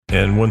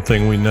And one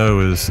thing we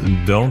know is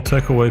don't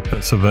take away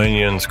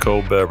Pennsylvanians'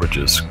 cold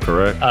beverages,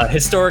 correct?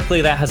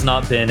 Historically, that has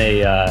not been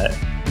a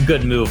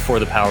good move for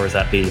the powers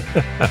that be.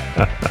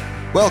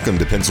 Welcome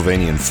to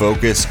Pennsylvania in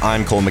Focus.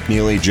 I'm Cole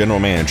McNeely,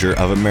 General Manager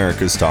of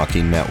America's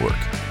Talking Network.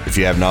 If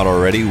you have not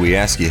already, we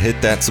ask you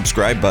hit that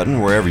subscribe button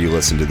wherever you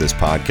listen to this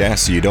podcast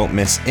so you don't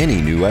miss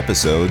any new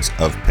episodes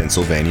of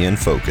Pennsylvania in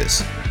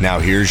Focus. Now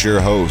here's your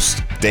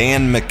host,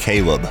 Dan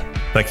McCaleb.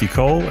 Thank you,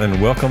 Cole,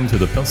 and welcome to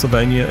the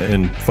Pennsylvania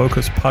in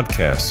Focus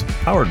podcast,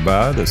 powered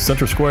by the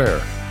Center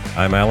Square.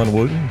 I'm Alan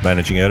Wooten,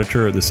 Managing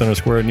Editor at the Center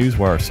Square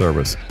Newswire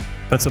Service.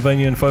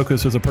 Pennsylvania in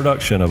Focus is a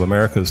production of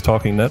America's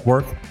Talking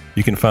Network.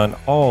 You can find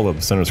all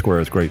of Center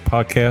Square's great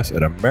podcasts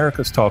at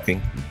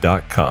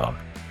americastalking.com.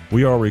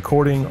 We are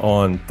recording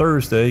on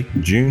Thursday,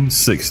 June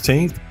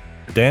 16th.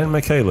 Dan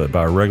McCaleb,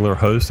 our regular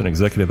host and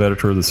executive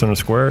editor of the Center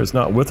Square, is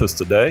not with us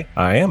today.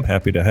 I am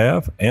happy to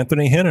have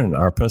Anthony Hennon,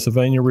 our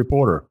Pennsylvania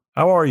reporter.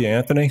 How are you,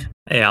 Anthony?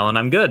 Hey, Alan,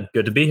 I'm good.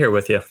 Good to be here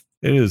with you.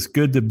 It is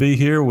good to be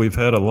here. We've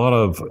had a lot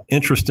of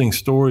interesting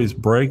stories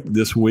break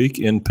this week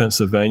in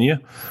Pennsylvania.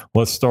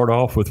 Let's start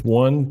off with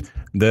one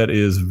that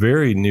is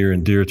very near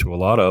and dear to a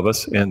lot of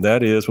us, and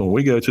that is when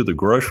we go to the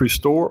grocery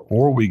store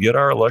or we get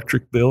our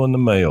electric bill in the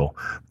mail.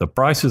 The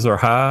prices are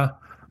high.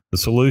 The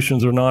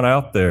solutions are not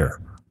out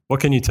there. What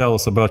can you tell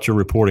us about your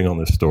reporting on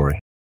this story?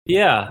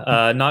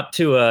 Yeah, not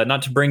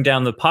to bring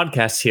down the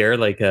podcast here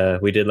like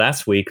we did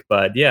last week,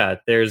 but yeah,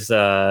 there's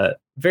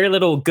very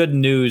little good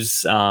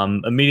news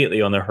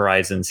immediately on the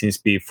horizon seems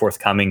to be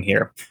forthcoming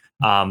here.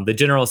 The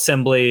General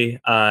Assembly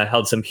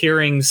held some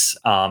hearings.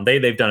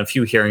 They've done a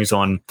few hearings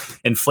on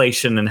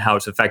inflation and how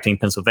it's affecting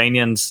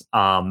Pennsylvanians.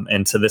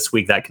 And so this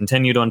week that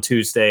continued on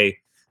Tuesday.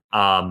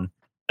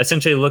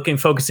 Essentially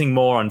focusing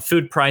more on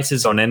food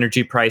prices, on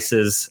energy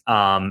prices.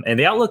 And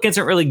the outlook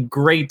isn't really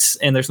great,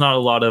 and there's not a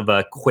lot of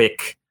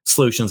quick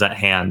solutions at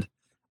hand.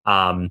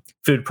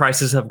 Food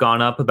prices have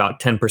gone up about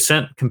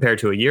 10% compared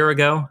to a year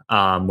ago,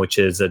 which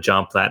is a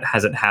jump that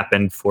hasn't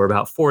happened for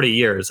about 40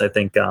 years. I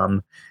think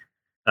the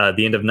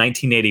end of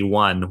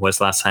 1981 was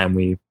last time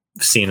we've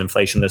seen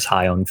inflation this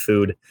high on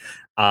food.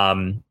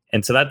 And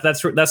so that's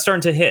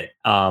starting to hit,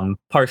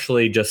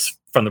 partially just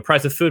from the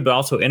price of food, but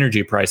also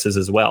energy prices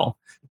as well.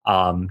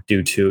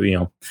 Due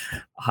to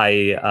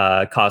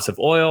high cost of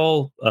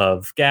oil,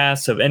 of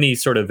gas, of any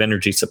sort of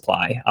energy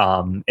supply.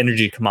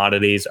 Energy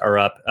commodities are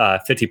up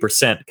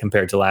 50%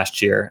 compared to last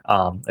year,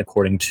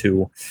 according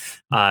to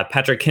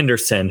Patrick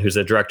Henderson, who's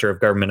the Director of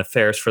Government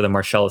Affairs for the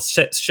Marcellus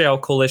Shale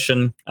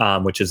Coalition,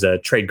 which is a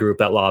trade group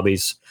that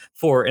lobbies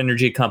for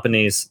energy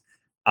companies.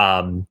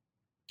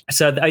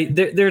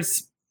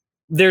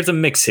 There's a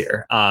mix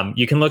here.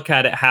 You can look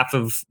at it, half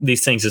of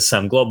these things as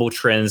some global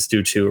trends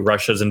due to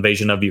Russia's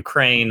invasion of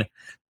Ukraine,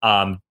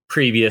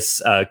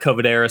 previous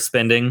COVID era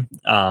spending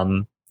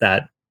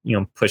that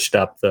pushed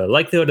up the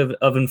likelihood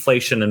of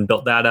inflation and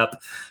built that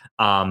up.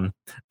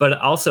 But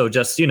also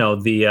just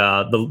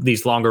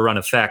these longer run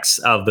effects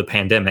of the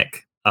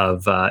pandemic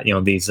of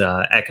these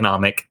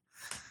economic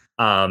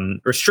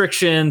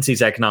restrictions,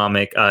 these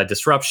economic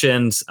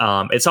disruptions.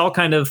 It's all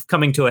kind of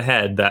coming to a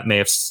head that may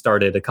have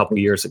started a couple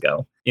years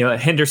ago.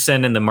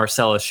 Henderson and the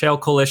Marcellus Shale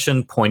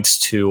Coalition points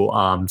to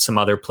some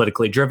other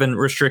politically driven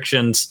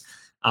restrictions,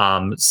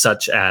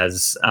 such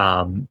as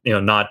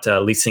not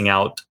leasing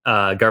out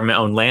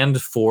government-owned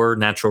land for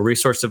natural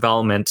resource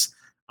development,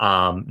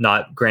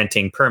 not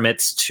granting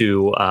permits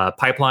to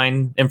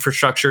pipeline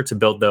infrastructure to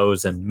build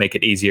those and make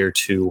it easier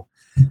to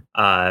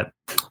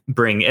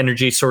bring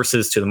energy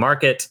sources to the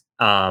market.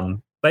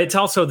 But it's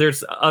also,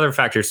 there's other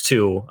factors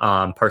too,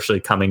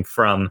 partially coming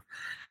from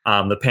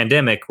the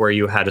pandemic, where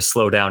you had a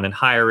slowdown in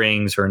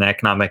hirings or in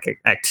economic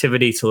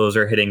activity. So those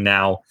are hitting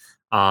now.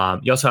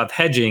 You also have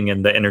hedging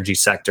in the energy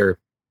sector,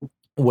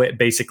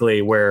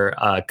 basically where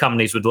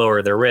companies would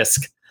lower their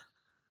risk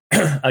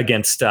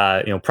against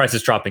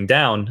prices dropping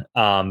down.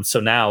 So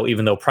now,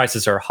 even though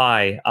prices are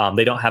high,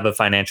 they don't have a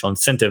financial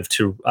incentive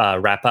to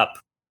ramp up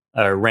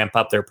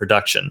their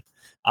production.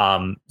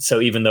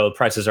 So even though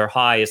prices are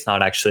high, it's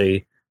not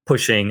actually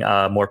pushing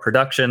more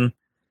production.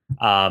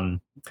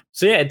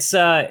 So yeah,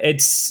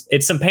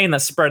 it's some pain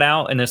that's spread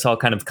out, and it's all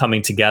kind of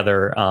coming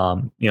together,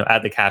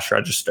 at the cash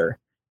register.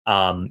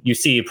 You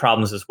see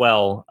problems as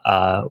well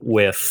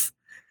with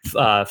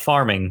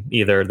farming,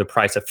 either the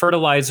price of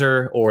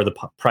fertilizer or the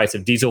price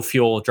of diesel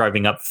fuel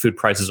driving up food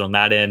prices on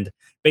that end.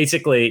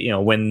 Basically,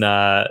 when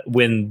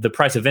the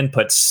price of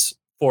inputs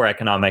for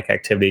economic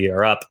activity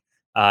are up,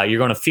 you're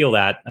going to feel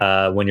that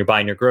when you're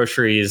buying your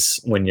groceries,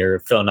 when you're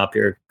filling up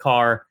your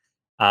car.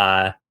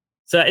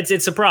 So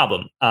it's a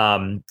problem.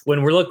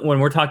 When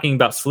we're talking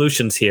about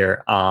solutions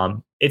here,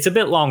 it's a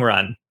bit long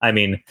run. I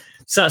mean,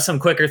 some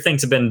quicker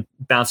things have been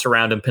bounced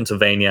around in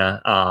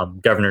Pennsylvania.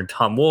 Governor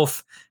Tom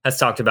Wolf has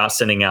talked about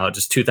sending out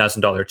just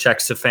 $2,000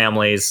 checks to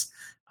families.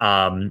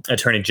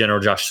 Attorney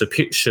General Josh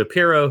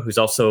Shapiro, who's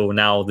also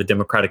now the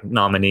Democratic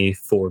nominee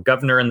for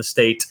governor in the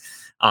state,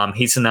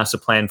 he's announced a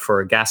plan for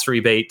a gas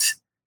rebate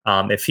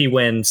if he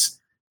wins.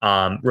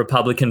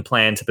 Republican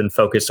plans have been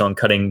focused on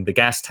cutting the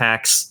gas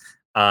tax.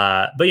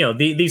 But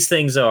these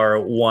things are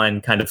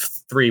one kind of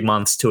 3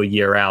 months to a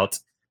year out,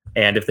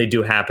 and if they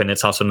do happen,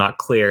 it's also not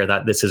clear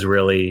that this is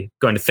really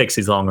going to fix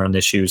these long run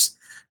issues.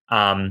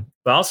 But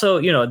also,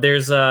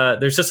 there's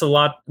just a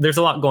lot. There's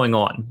a lot going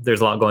on.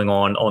 There's a lot going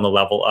on the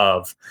level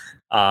of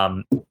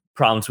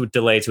problems with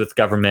delays with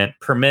government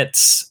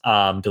permits,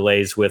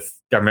 delays with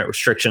government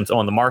restrictions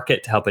on the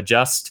market to help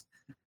adjust.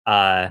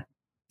 So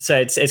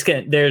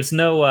there's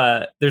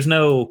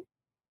no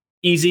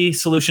easy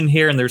solution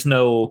here, and there's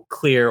no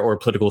clear or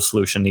political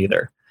solution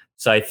either.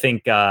 So I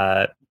think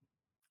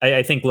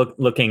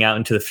looking out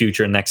into the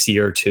future, next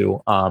year or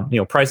two,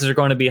 prices are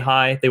going to be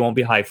high. They won't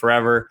be high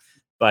forever,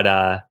 but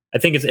I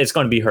think it's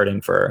going to be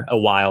hurting for a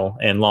while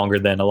and longer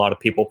than a lot of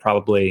people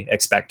probably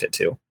expect it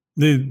to.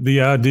 The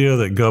idea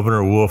that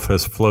Governor Wolf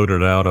has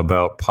floated out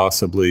about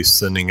possibly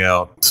sending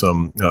out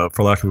some,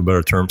 for lack of a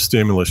better term,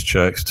 stimulus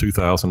checks,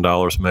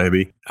 $2,000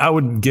 maybe, I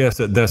would guess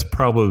that that's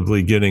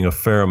probably getting a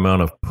fair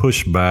amount of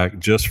pushback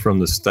just from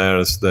the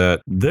status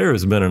that there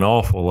has been an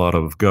awful lot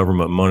of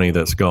government money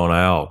that's gone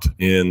out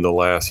in the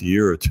last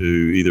year or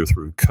two, either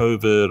through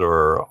COVID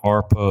or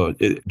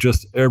ARPA,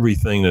 just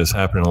everything that has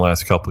happened in the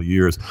last couple of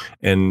years.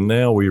 And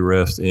now we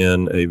rest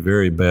in a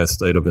very bad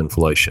state of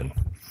inflation.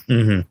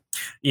 Mm-hmm.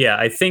 Yeah,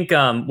 I think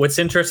what's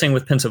interesting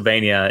with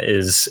Pennsylvania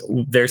is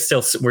we're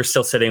still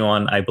sitting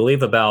on, I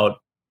believe,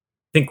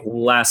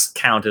 last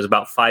count is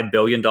about $5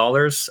 billion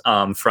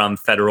from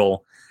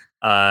federal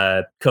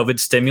COVID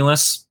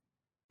stimulus.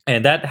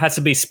 And that has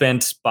to be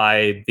spent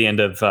by the end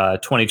of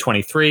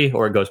 2023,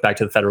 or it goes back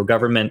to the federal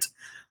government.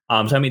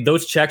 So, I mean,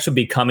 those checks would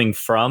be coming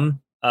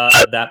from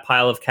that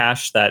pile of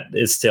cash that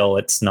is still,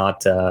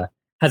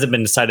 hasn't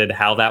been decided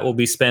how that will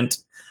be spent.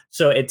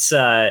 So it's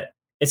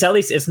at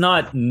least it's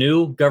not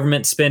new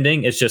government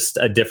spending. It's just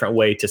a different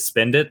way to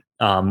spend it,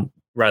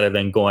 rather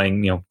than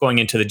going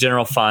into the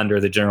general fund or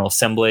the General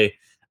Assembly.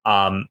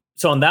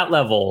 So on that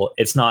level,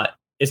 it's not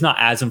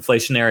as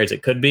inflationary as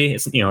it could be.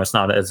 It's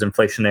not as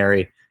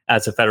inflationary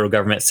as the federal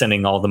government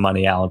sending all the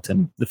money out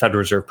and the Federal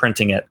Reserve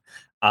printing it.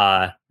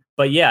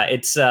 But yeah,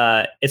 it's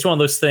one of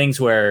those things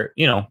where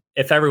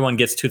if everyone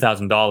gets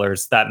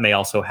 $2,000, that may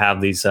also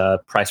have these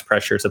price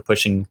pressures of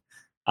pushing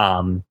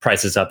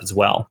prices up as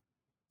well.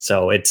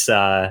 So it's,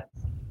 I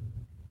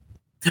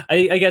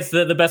guess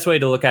the best way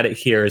to look at it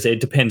here is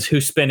it depends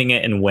who's spending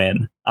it and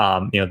when.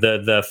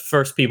 The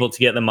first people to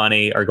get the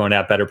money are going to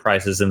have better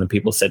prices than the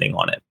people sitting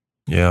on it.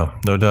 Yeah,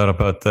 no doubt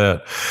about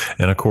that.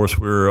 And of course,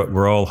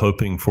 we're all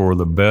hoping for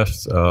the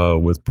best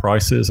with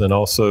prices, and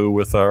also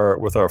with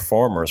our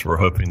farmers. We're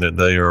hoping that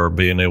they are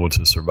being able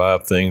to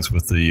survive things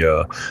with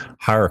the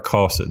higher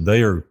costs that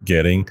they are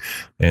getting,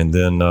 and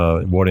then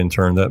what in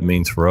turn that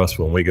means for us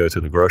when we go to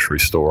the grocery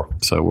store.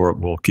 So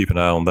we'll keep an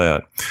eye on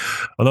that.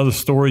 Another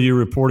story you're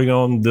reporting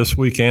on this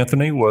week,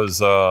 Anthony,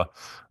 was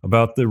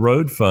about the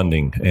road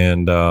funding,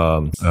 and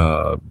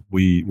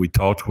we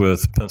talked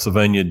with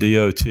Pennsylvania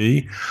DOT,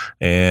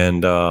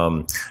 and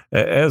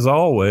as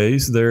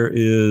always, there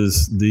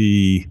is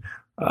the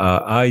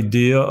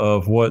idea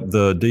of what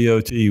the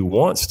DOT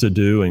wants to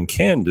do and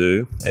can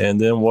do, and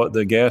then what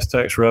the gas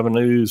tax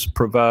revenues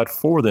provide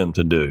for them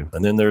to do.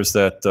 And then there's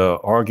that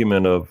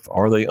argument of,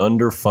 are they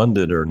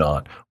underfunded or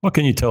not? What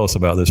can you tell us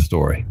about this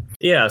story?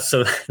 Yeah,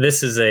 so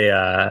this is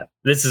a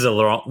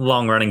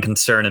long-running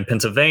concern in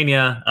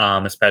Pennsylvania,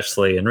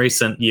 especially in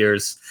recent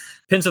years.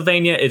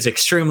 Pennsylvania is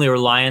extremely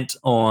reliant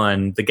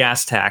on the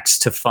gas tax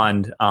to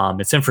fund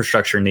its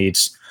infrastructure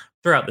needs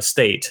throughout the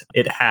state.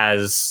 It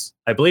has,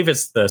 I believe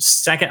it's the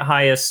second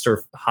highest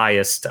or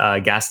highest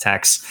gas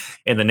tax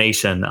in the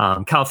nation.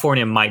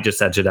 California might just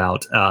edge it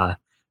out.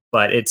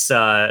 But it's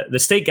the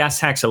state gas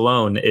tax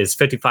alone is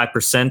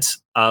 55%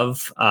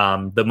 of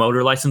the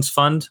motor license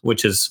fund,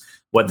 which is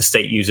what the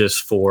state uses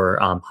for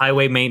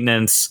highway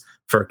maintenance,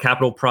 for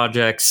capital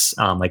projects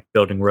like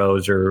building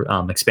roads or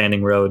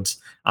expanding roads,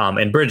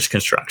 and bridge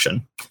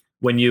construction.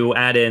 When you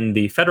add in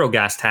the federal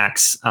gas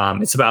tax,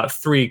 it's about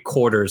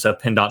 3/4 of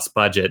PennDOT's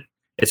budget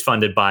is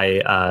funded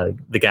by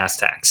the gas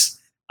tax.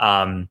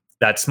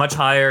 That's much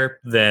higher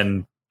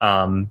than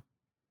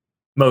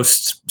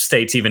most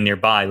states even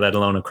nearby, let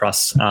alone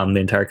across the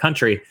entire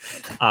country.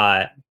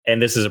 And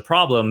this is a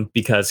problem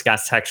because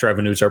gas tax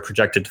revenues are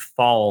projected to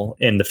fall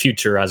in the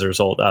future as a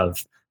result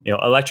of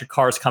electric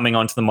cars coming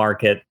onto the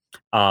market,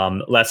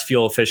 less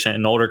fuel efficient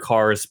and older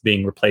cars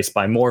being replaced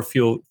by more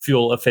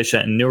fuel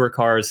efficient and newer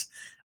cars.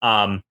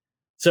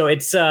 So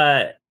it's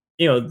the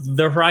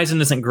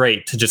horizon isn't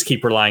great to just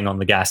keep relying on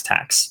the gas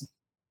tax.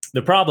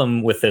 The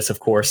problem with this,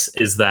 of course,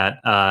 is that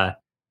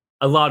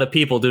a lot of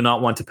people do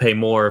not want to pay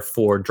more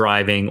for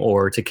driving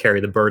or to carry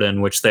the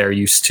burden, which they're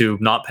used to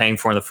not paying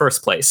for in the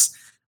first place.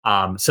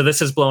 So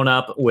this has blown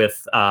up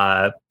with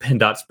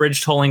PennDOT's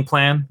bridge tolling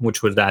plan,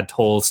 which would add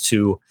tolls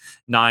to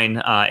 9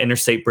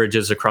 interstate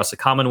bridges across the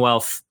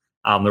Commonwealth.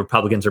 The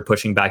Republicans are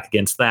pushing back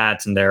against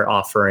that, and they're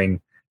offering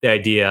the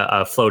idea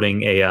of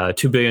floating a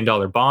 $2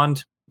 billion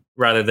bond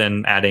rather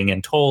than adding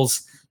in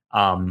tolls.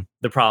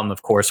 The problem,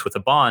 of course, with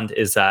the bond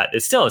is that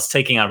it's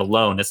taking out a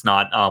loan. It's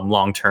not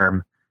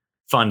long-term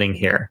funding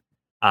here.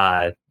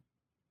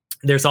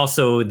 There's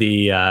also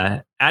the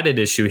added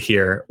issue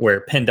here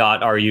where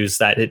PennDOT argues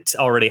that it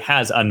already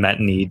has unmet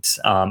needs.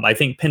 I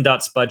think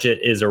PennDOT's budget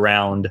is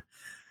around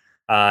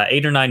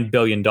 $8 or $9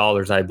 billion,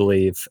 I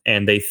believe,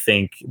 and they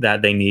think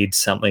that they need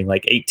something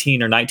like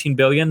 18 or 19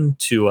 billion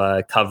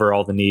to cover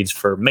all the needs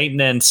for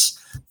maintenance,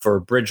 for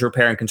bridge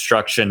repair and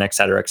construction, et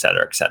cetera, et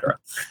cetera, et cetera.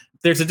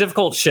 There's a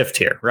difficult shift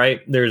here,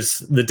 right? There's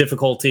the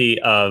difficulty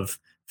of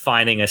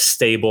finding a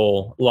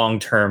stable,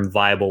 long-term,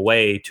 viable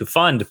way to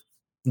fund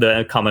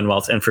the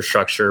Commonwealth's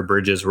infrastructure,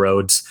 bridges,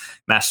 roads,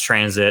 mass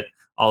transit,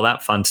 all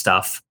that fun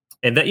stuff.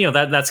 And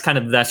that's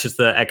just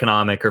the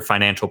economic or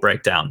financial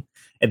breakdown.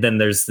 And then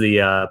there's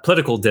the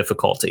political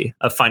difficulty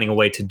of finding a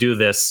way to do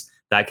this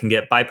that can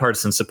get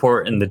bipartisan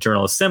support in the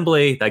General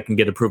Assembly, that can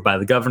get approved by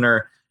the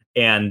governor,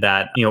 and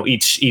that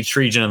each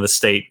region of the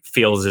state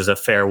feels is a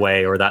fair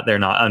way, or that they're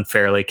not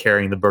unfairly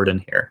carrying the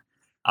burden here.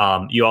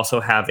 You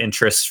also have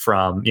interests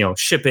from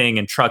shipping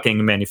and trucking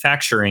and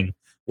manufacturing,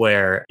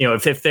 where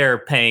if they're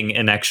paying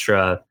an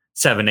extra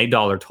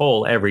 $7-8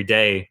 toll every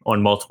day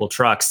on multiple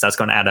trucks, that's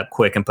going to add up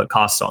quick and put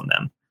costs on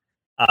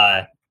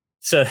them.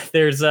 So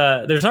there's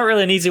not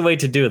really an easy way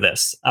to do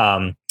this.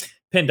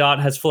 PennDOT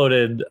has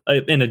floated,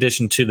 in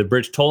addition to the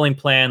bridge tolling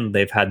plan,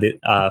 they've had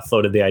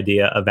floated the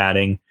idea of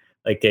adding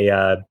like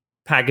a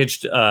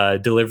packaged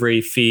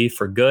delivery fee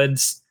for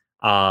goods.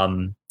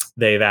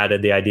 They've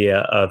added the idea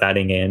of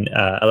adding an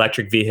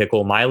electric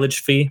vehicle mileage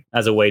fee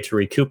as a way to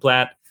recoup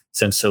that,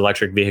 since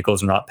electric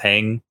vehicles are not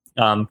paying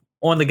on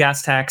the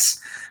gas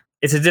tax.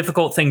 It's a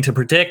difficult thing to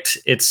predict.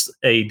 It's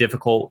a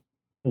difficult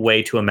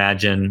way to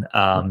imagine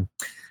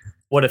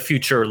what a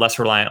future less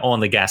reliant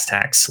on the gas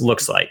tax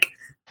looks like.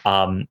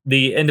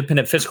 The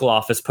Independent Fiscal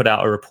Office put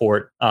out a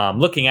report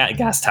looking at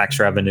gas tax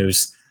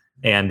revenues,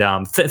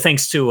 and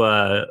thanks to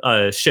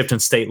a shift in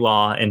state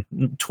law in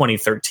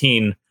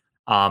 2013,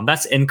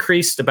 that's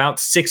increased about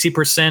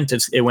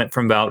 60%. It went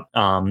from about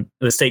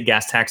the state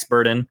gas tax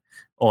burden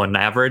on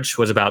average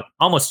was about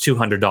almost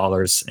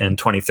 $200 in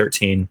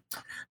 2013.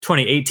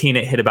 2018,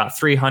 it hit about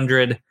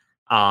 $300.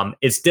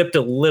 It's dipped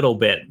a little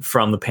bit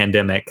from the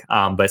pandemic,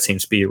 but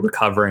seems to be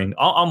recovering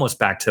almost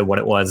back to what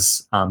it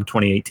was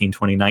 2018,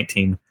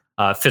 2019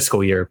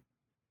 fiscal year.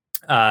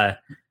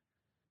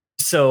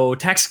 So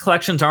tax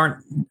collections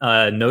aren't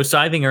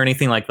nosediving or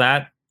anything like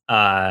that.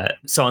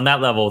 So on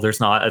that level, there's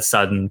not a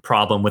sudden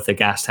problem with the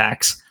gas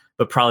tax,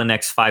 but probably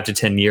next 5 to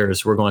 10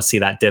 years, we're going to see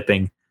that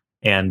dipping.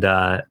 And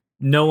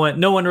no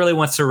one really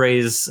wants to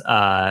raise,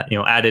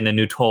 add in a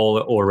new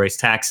toll or raise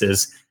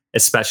taxes,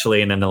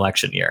 especially in an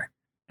election year.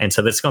 And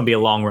so this is going to be a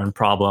long run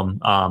problem,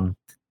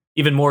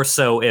 even more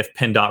so if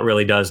PennDOT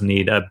really does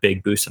need a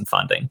big boost in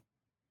funding.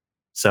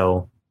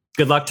 So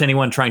good luck to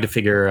anyone trying to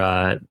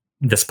figure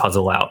this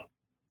puzzle out.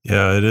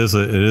 Yeah, it is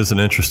an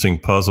interesting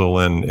puzzle,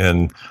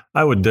 and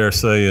I would dare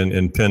say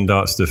in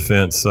PennDOT's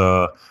defense,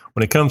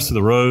 when it comes to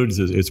the roads,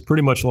 it's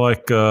pretty much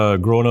like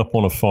growing up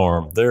on a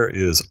farm. There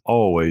is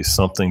always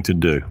something to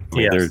do.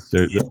 Yes.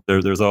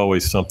 There's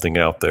always something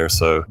out there.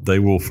 So they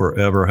will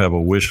forever have a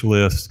wish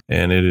list,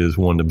 and it is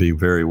one to be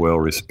very well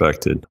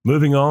respected.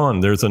 Moving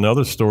on, there's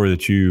another story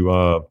that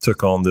you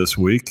took on this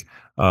week.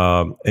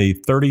 A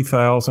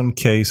 30,000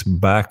 case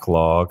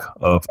backlog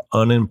of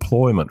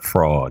unemployment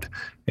fraud.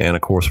 And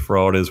of course,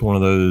 fraud is one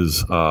of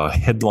those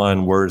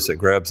headline words that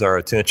grabs our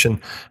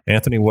attention.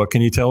 Anthony, what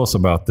can you tell us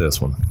about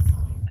this one?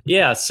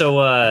 Yeah,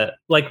 so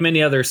like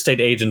many other state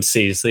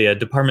agencies, the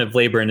Department of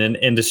Labor and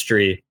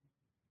Industry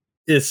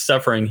is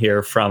suffering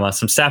here from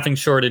some staffing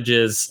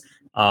shortages,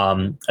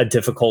 a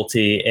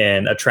difficulty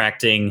in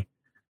attracting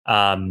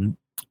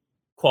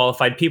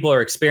qualified people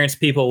or experienced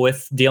people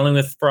with dealing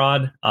with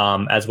fraud,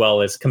 as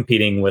well as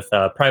competing with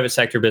private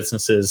sector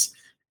businesses,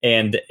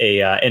 and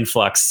a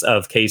influx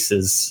of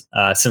cases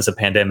since the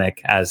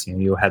pandemic, as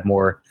you had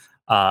more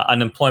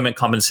unemployment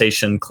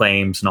compensation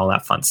claims and all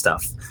that fun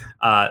stuff.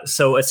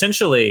 So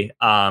essentially,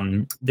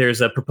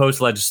 there's a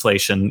proposed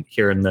legislation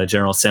here in the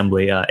General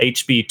Assembly,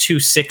 HB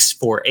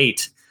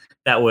 2648,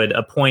 that would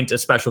appoint a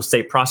special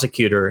state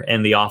prosecutor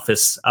in the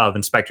Office of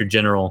Inspector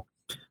General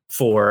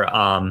for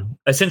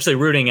essentially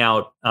rooting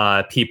out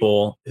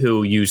people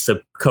who use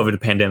the COVID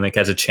pandemic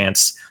as a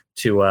chance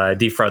to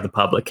defraud the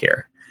public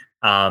here.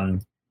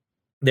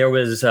 There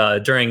was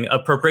during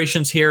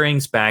appropriations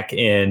hearings back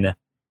in, I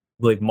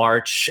believe,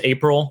 March,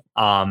 April,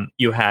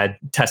 you had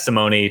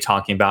testimony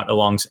talking about a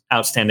long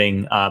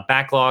outstanding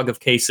backlog of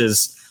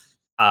cases.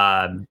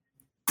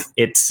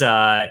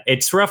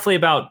 It's roughly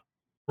about,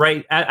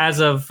 right as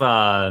of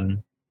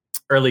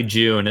early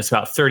June, it's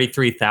about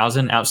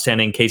 33,000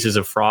 outstanding cases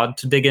of fraud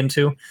to dig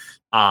into.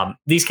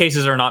 These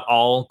cases are not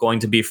all going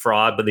to be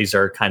fraud, but these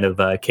are kind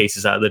of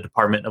cases that the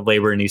Department of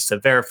Labor needs to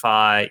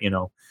verify,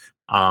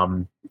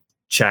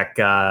 check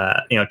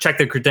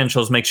the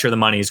credentials, make sure the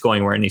money is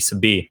going where it needs to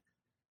be.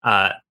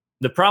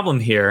 The problem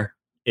here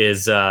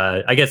is,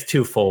 I guess,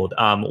 twofold.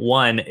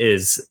 One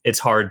is it's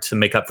hard to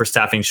make up for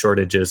staffing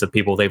shortages of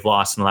people they've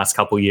lost in the last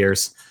couple of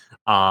years.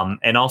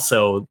 And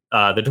also,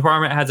 the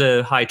department has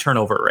a high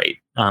turnover rate.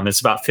 It's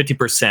about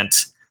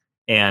 50%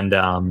 And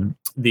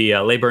the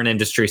Labor and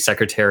Industry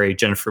Secretary,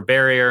 Jennifer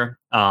Barrier,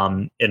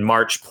 in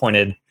March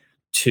pointed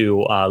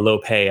to low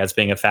pay as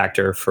being a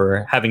factor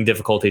for having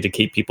difficulty to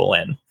keep people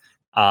in.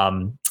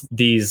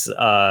 These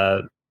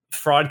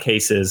fraud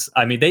cases,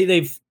 I mean,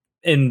 they've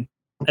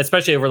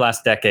especially over the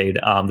last decade,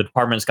 the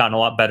department's gotten a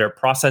lot better at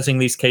processing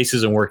these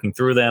cases and working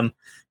through them.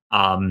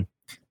 But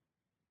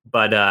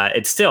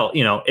it's still,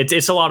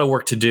 it's a lot of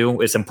work to do.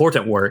 It's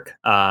important work,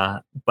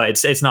 but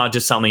it's not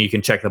just something you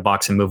can check the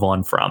box and move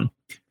on from.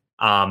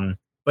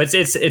 But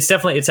it's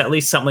definitely, it's at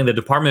least something the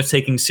department is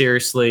taking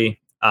seriously.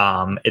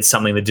 It's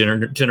something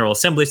the General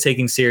Assembly is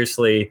taking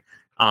seriously.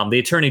 The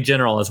Attorney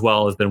General as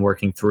well has been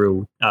working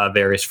through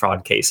various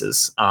fraud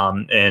cases.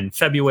 In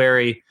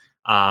February,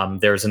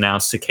 there was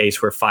announced a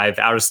case where 5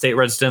 out-of-state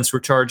residents were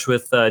charged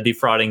with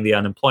defrauding the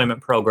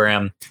unemployment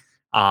program,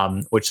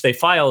 which they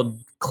filed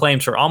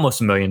claims for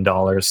almost $1 million,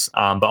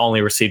 but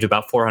only received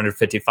about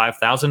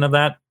 $455,000 of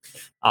that.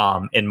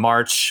 In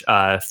March,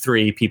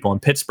 3 people in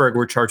Pittsburgh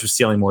were charged with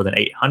stealing more than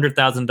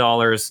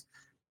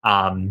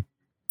 $800,000.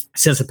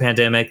 Since the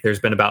pandemic,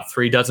 there's been about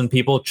 36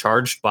 people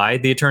charged by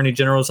the Attorney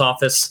General's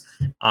office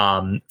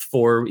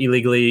for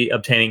illegally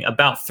obtaining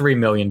about $3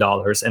 million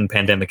in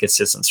pandemic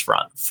assistance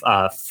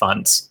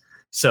funds.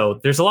 So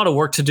there's a lot of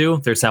work to do.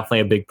 There's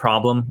definitely a big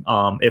problem.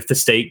 If the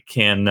state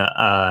can,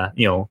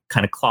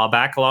 kind of claw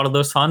back a lot of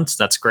those funds,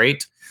 that's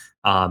great.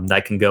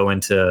 That can go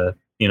into,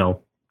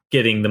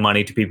 getting the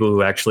money to people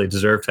who actually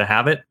deserve to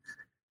have it.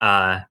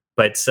 But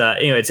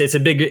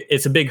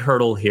it's a big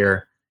hurdle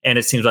here. And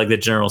it seems like the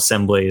General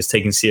Assembly is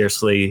taking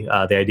seriously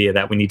the idea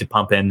that we need to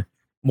pump in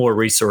more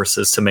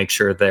resources to make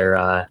sure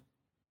they're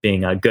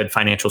being good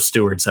financial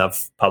stewards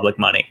of public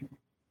money.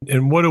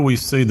 And what do we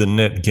see the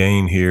net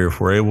gain here if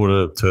we're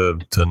able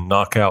to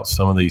knock out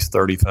some of these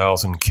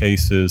 30,000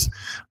 cases?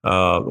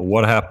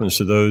 What happens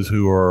to those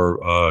who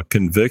are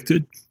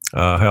convicted?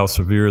 How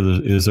severe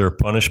is their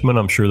punishment?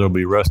 I'm sure there'll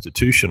be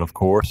restitution, of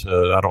course.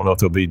 I don't know if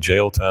there'll be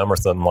jail time or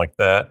something like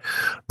that.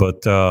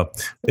 But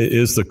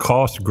is the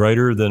cost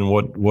greater than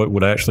what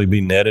would actually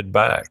be netted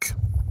back?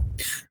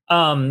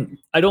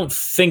 I don't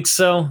think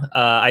so.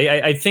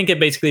 I think it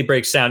basically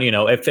breaks down,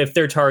 if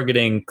they're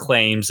targeting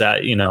claims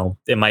that,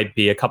 it might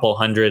be a couple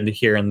hundred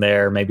here and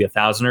there, maybe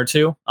 1,000 or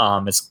 2.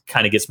 It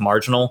kind of gets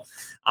marginal.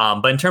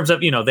 But in terms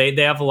of, they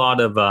have a lot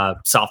of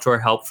software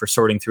help for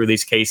sorting through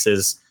these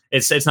cases.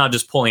 It's not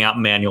just pulling out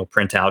manual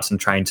printouts and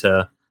trying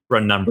to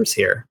run numbers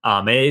here.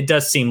 It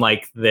does seem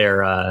like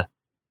they're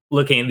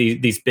looking at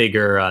these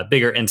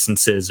bigger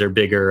instances or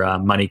bigger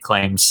money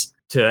claims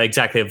to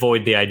exactly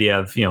avoid the idea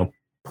of,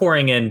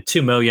 pouring in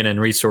 $2 million in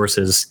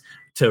resources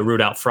to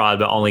root out fraud,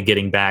 but only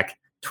getting back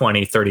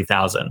 20,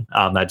 30,000.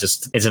 That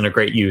just isn't a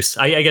great use.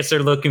 I guess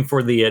they're looking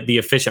for the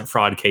efficient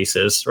fraud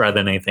cases rather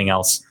than anything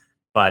else.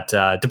 But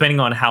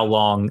depending on how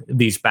long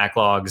these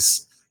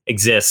backlogs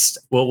exist,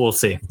 we'll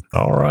see.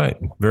 All right.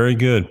 Very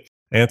good.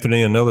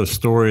 Anthony, another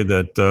story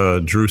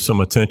that drew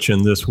some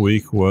attention this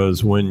week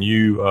was when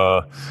you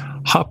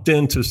hopped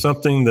into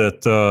something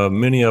that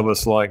many of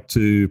us like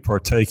to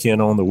partake in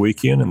on the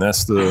weekend, and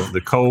that's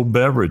the cold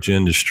beverage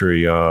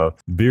industry.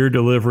 Beer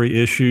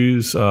delivery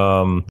issues,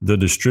 the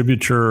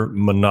distributor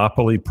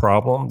monopoly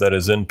problem that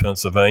is in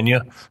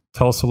Pennsylvania.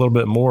 Tell us a little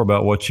bit more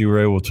about what you were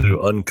able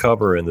to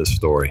uncover in this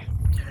story.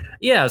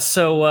 Yeah,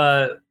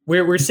 so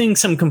we're seeing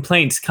some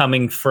complaints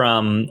coming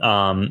from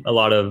a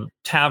lot of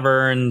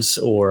taverns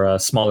or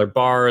smaller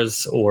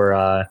bars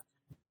or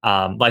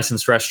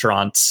licensed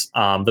restaurants.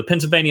 The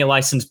Pennsylvania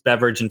Licensed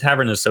Beverage and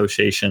Tavern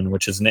Association,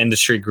 which is an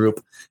industry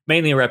group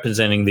mainly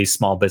representing these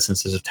small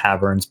businesses of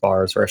taverns,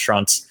 bars,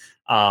 restaurants,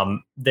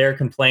 they're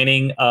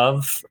complaining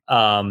of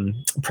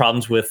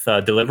problems with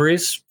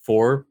deliveries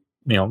for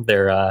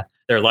their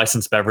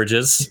licensed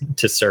beverages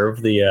to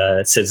serve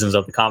the citizens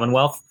of the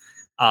Commonwealth.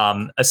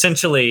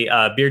 Essentially,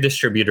 beer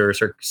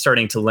distributors are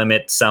starting to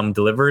limit some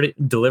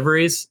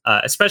deliveries,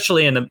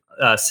 especially in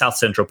South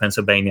Central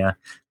Pennsylvania.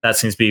 That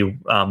seems to be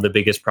the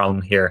biggest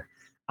problem here.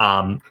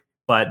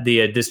 But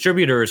the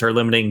distributors are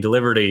limiting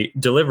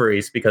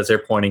deliveries because they're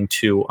pointing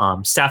to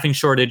staffing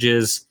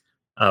shortages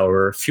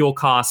or fuel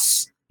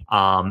costs.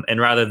 And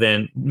rather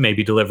than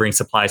maybe delivering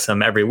supplies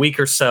some every week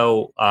or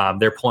so,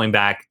 they're pulling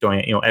back,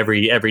 doing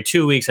every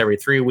 2 weeks, every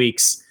 3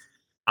 weeks.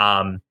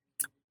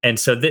 And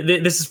so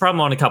this is a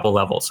problem on a couple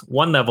levels.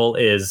 One level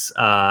is,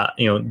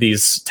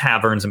 these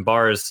taverns and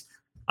bars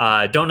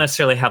don't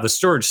necessarily have the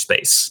storage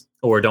space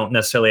or don't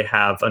necessarily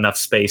have enough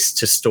space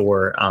to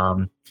store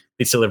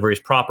these deliveries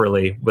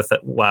properly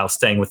while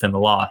staying within the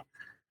law.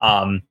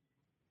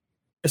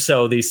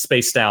 So these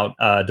spaced out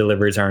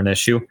deliveries are an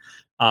issue.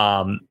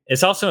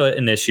 It's also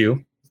an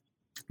issue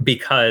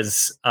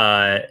because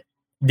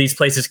these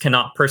places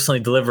cannot personally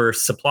deliver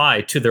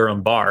supply to their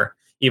own bar,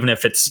 even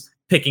if it's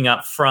picking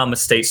up from a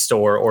state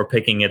store or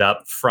picking it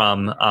up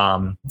from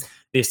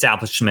the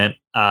establishment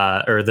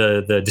or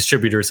the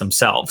distributors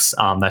themselves.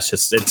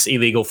 It's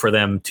illegal for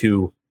them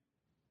to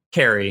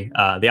carry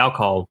the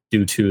alcohol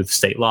due to the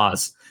state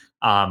laws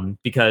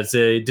because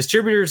the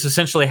distributors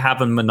essentially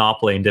have a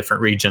monopoly in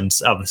different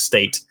regions of the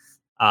state.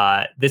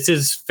 This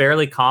is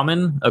fairly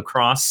common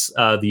across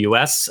the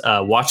U.S.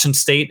 Washington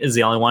State is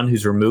the only one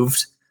who's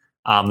removed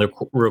the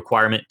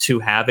requirement to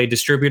have a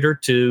distributor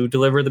to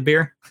deliver the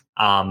beer.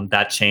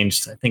 That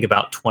changed, I think,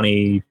 about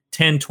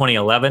 2010,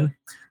 2011.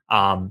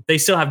 They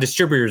still have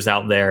distributors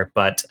out there,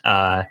 but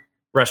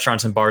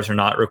restaurants and bars are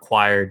not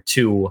required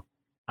to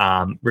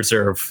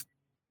reserve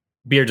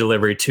beer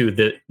delivery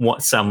to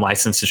some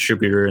licensed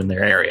distributor in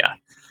their area.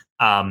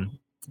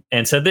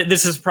 And so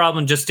this is a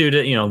problem just due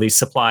to, these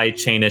supply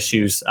chain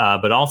issues,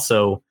 but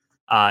also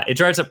it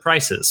drives up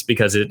prices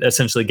because it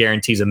essentially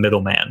guarantees a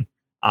middleman.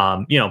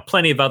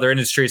 Plenty of other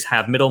industries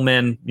have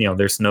middlemen.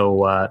 There's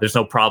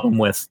no problem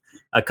with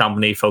a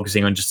company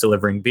focusing on just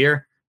delivering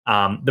beer.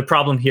 The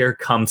problem here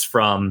comes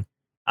from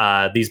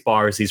these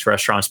bars, these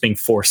restaurants being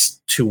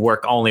forced to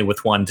work only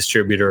with one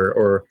distributor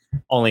or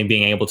only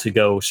being able to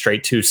go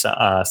straight to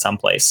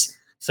someplace.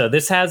 So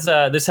this has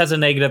a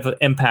negative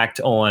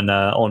impact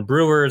on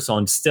brewers,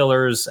 on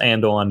distillers,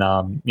 and on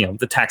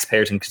the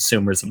taxpayers and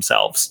consumers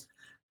themselves.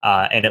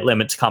 And it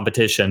limits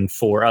competition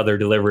for other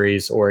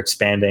deliveries or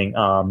expanding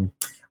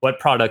what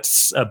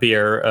products a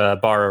beer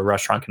bar or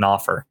restaurant can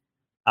offer.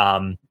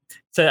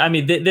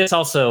 This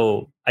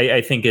also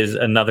I think is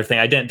another thing.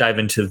 I didn't dive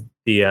into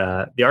the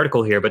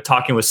article here, but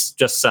talking with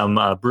just some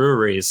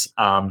breweries,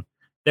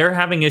 they're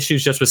having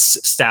issues just with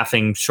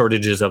staffing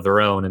shortages of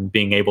their own and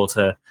being able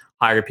to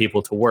hire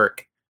people to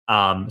work.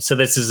 So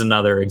this is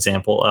another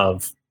example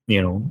of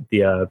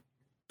the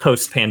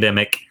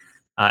post-pandemic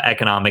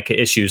economic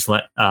issues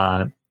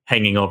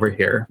hanging over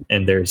here,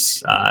 and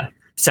there's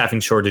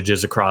staffing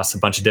shortages across a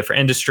bunch of different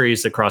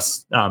industries,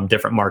 across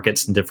different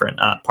markets and different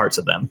parts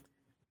of them.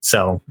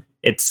 So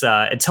it's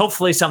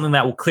hopefully something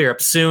that will clear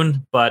up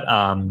soon, but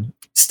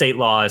state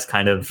law is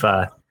kind of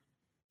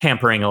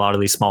hampering a lot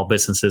of these small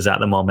businesses at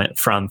the moment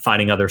from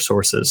finding other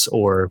sources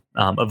or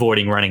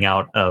avoiding running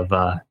out of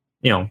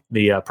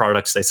the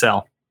products they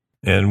sell.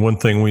 And one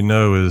thing we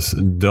know is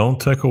don't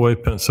take away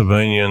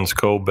Pennsylvanians'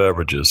 cold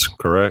beverages,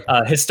 correct?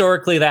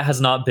 Historically, that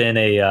has not been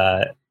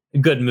a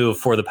good move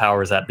for the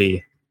powers that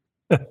be.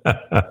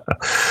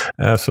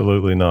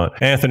 Absolutely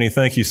not. Anthony,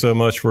 thank you so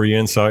much for your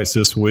insights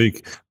this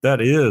week.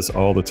 That is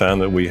all the time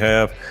that we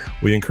have.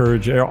 We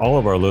encourage all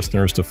of our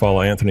listeners to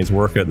follow Anthony's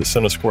work at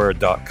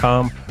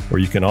thecentersquare.com,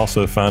 where you can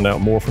also find out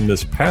more from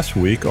this past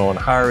week on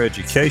higher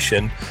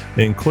education,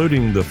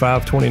 including the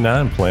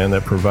 529 plan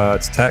that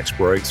provides tax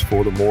breaks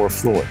for the more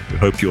affluent. We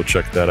hope you'll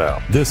check that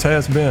out. This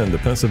has been the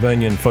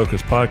Pennsylvania in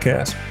Focus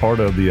podcast, part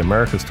of the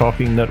America's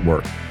Talking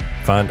Network.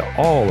 Find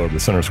all of the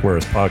Center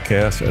Square's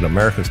podcasts at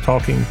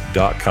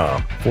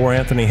americastalking.com. For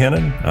Anthony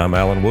Hennon, I'm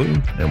Alan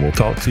Wooten, and we'll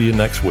talk to you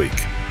next week.